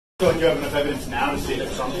feel like you have enough evidence now to say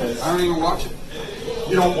that Trump has... I don't even watch it.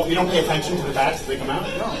 You don't pay attention to the facts as they come out?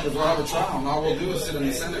 No, because we'll have a trial, and all we'll do is sit in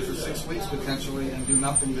the Senate for 6 weeks potentially and do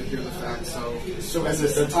nothing but hear the facts. So as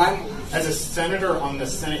a senator on the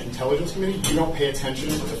Senate Intelligence Committee, you don't pay attention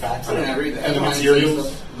to the facts I mean, I read the and the headlines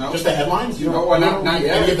materials? No. Just the headlines? You don't, not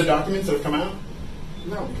yet. Any of the documents that have come out?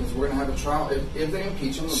 No, because we're going to have a trial. If they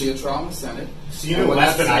impeach him, there'll be a trial in the Senate. So you know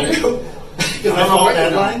less than I do? Because I know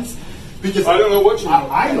headlines? Because I don't know what you know.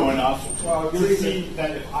 I know enough to see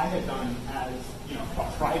that if I had done as a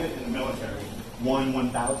private in the military,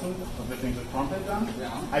 1/1000 of the things that Trump had done,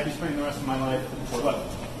 I'd be spending the rest of my life for level.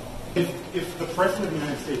 If the President of the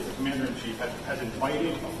United States, the Commander-in-Chief, has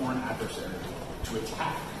invited a foreign adversary to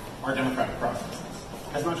attack our democratic processes,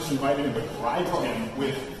 has not just invited him, but bribed him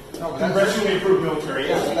with congressionally approved military aid.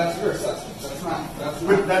 Yeah, that's your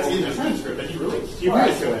assessment. That's in the transcript that he released. He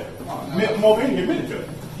admitted to it. Mulvaney admitted to it.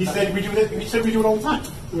 He said we do it. He said we do it all the time.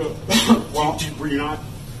 Well, were you not?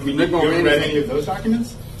 I mean, you haven't read any of those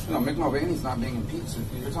documents? No, Mick Mulvaney's not being impeached.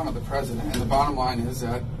 You're talking about the president, and the bottom line is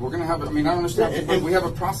that we're going to have. I mean, I don't understand, but we have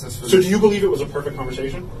a process for this. So, do you believe it was a perfect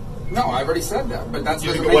conversation? No, I've already said that, but that's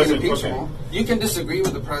doesn't make make it impeachable. Okay. You can disagree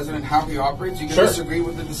with the president, how he operates. You can disagree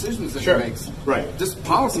with the decisions that he makes. Right. This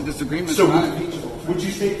policy disagreement is not impeachable. Would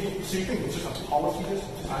you say? So you think it's just a policy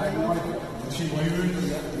disagreement to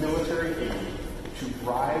use military aid to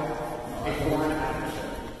bribe a foreign adversary?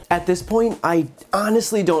 At this point, I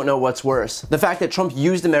honestly don't know what's worse. The fact that Trump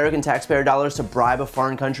used American taxpayer dollars to bribe a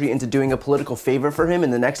foreign country into doing a political favor for him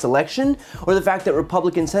in the next election, or the fact that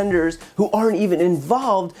Republican senators who aren't even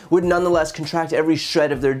involved would nonetheless contract every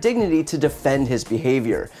shred of their dignity to defend his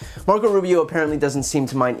behavior. Marco Rubio apparently doesn't seem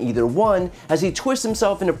to mind either one, as he twists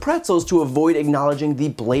himself into pretzels to avoid acknowledging the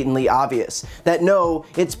blatantly obvious, that no,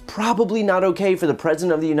 it's probably not okay for the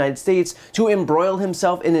President of the United States to embroil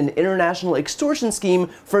himself in an international extortion scheme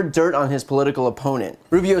for dirt on his political opponent.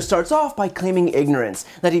 Rubio starts off by claiming ignorance,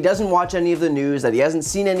 that he doesn't watch any of the news, that he hasn't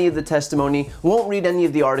seen any of the testimony, won't read any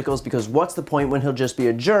of the articles because what's the point when he'll just be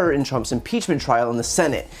a juror in Trump's impeachment trial in the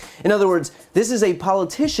Senate? In other words, this is a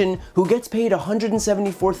politician who gets paid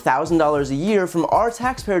 $174,000 a year from our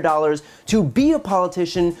taxpayer dollars to be a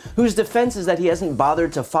politician whose defense is that he hasn't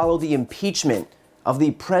bothered to follow the impeachment of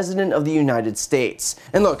the President of the United States.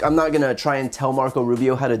 And look, I'm not gonna try and tell Marco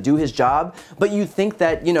Rubio how to do his job, but you think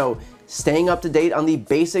that, staying up to date on the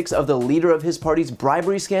basics of the leader of his party's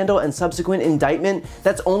bribery scandal and subsequent indictment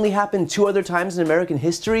that's only happened 2 other times in American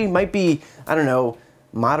history might be, I don't know,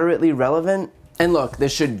 moderately relevant? And look,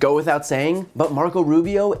 this should go without saying, but Marco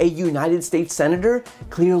Rubio, a United States Senator,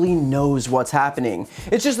 clearly knows what's happening.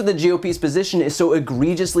 It's just that the GOP's position is so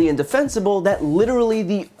egregiously indefensible that literally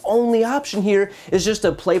the only option here is just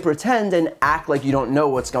to play pretend and act like you don't know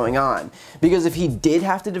what's going on. Because if he did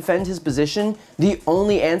have to defend his position, the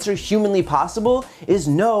only answer humanly possible is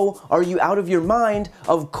no, are you out of your mind?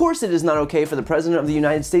 Of course it is not okay for the President of the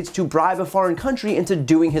United States to bribe a foreign country into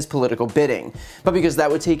doing his political bidding. But because that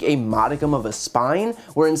would take a modicum of a spine,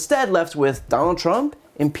 we're instead left with Donald Trump,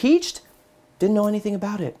 impeached, didn't know anything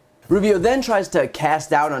about it. Rubio then tries to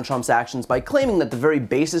cast doubt on Trump's actions by claiming that the very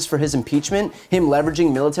basis for his impeachment, him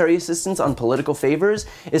leveraging military assistance on political favors,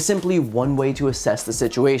 is simply one way to assess the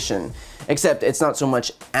situation. Except it's not so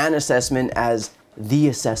much an assessment as the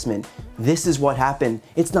assessment. This is what happened.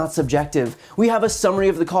 It's not subjective. We have a summary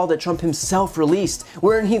of the call that Trump himself released,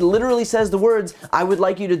 wherein he literally says the words, "I would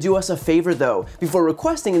like you to do us a favor though," before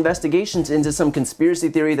requesting investigations into some conspiracy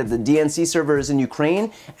theory that the DNC server is in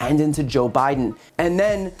Ukraine and into Joe Biden. And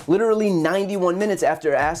then, literally 91 minutes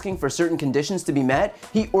after asking for certain conditions to be met,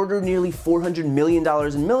 he ordered nearly $400 million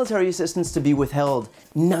in military assistance to be withheld.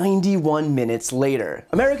 91 minutes later.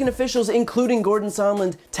 American officials, including Gordon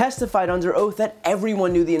Sondland, testified under oath that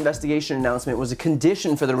everyone knew the investigation announcement was a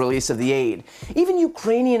condition for the release of the aid. Even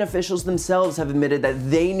Ukrainian officials themselves have admitted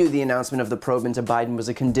that they knew the announcement of the probe into Biden was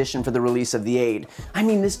a condition for the release of the aid. I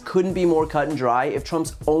mean, this couldn't be more cut and dry if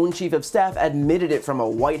Trump's own chief of staff admitted it from a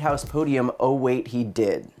White House podium. Oh wait, he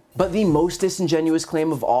did. But the most disingenuous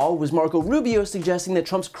claim of all was Marco Rubio suggesting that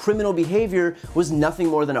Trump's criminal behavior was nothing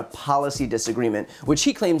more than a policy disagreement, which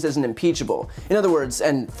he claims isn't impeachable. In other words,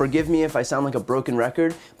 and forgive me if I sound like a broken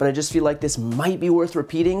record, but I just feel like this might be worth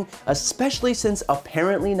repeating, especially since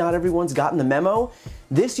apparently not everyone's gotten the memo.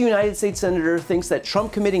 This United States Senator thinks that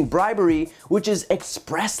Trump committing bribery, which is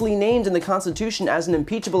expressly named in the Constitution as an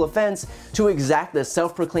impeachable offense, to exact the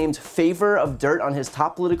self-proclaimed favor of dirt on his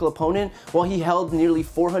top political opponent while he held nearly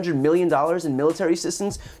 $400 million in military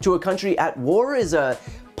assistance to a country at war is a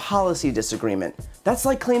policy disagreement. That's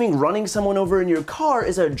like claiming running someone over in your car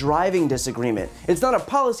is a driving disagreement. It's not a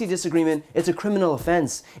policy disagreement, it's a criminal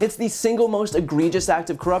offense. It's the single most egregious act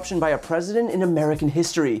of corruption by a president in American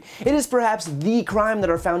history. It is perhaps the crime that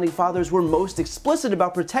our founding fathers were most explicit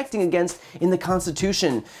about protecting against in the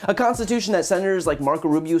Constitution. A Constitution that senators like Marco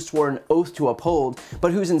Rubio swore an oath to uphold,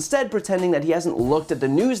 but who's instead pretending that he hasn't looked at the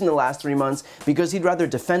news in the last 3 months because he'd rather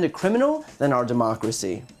defend a criminal than our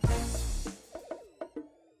democracy.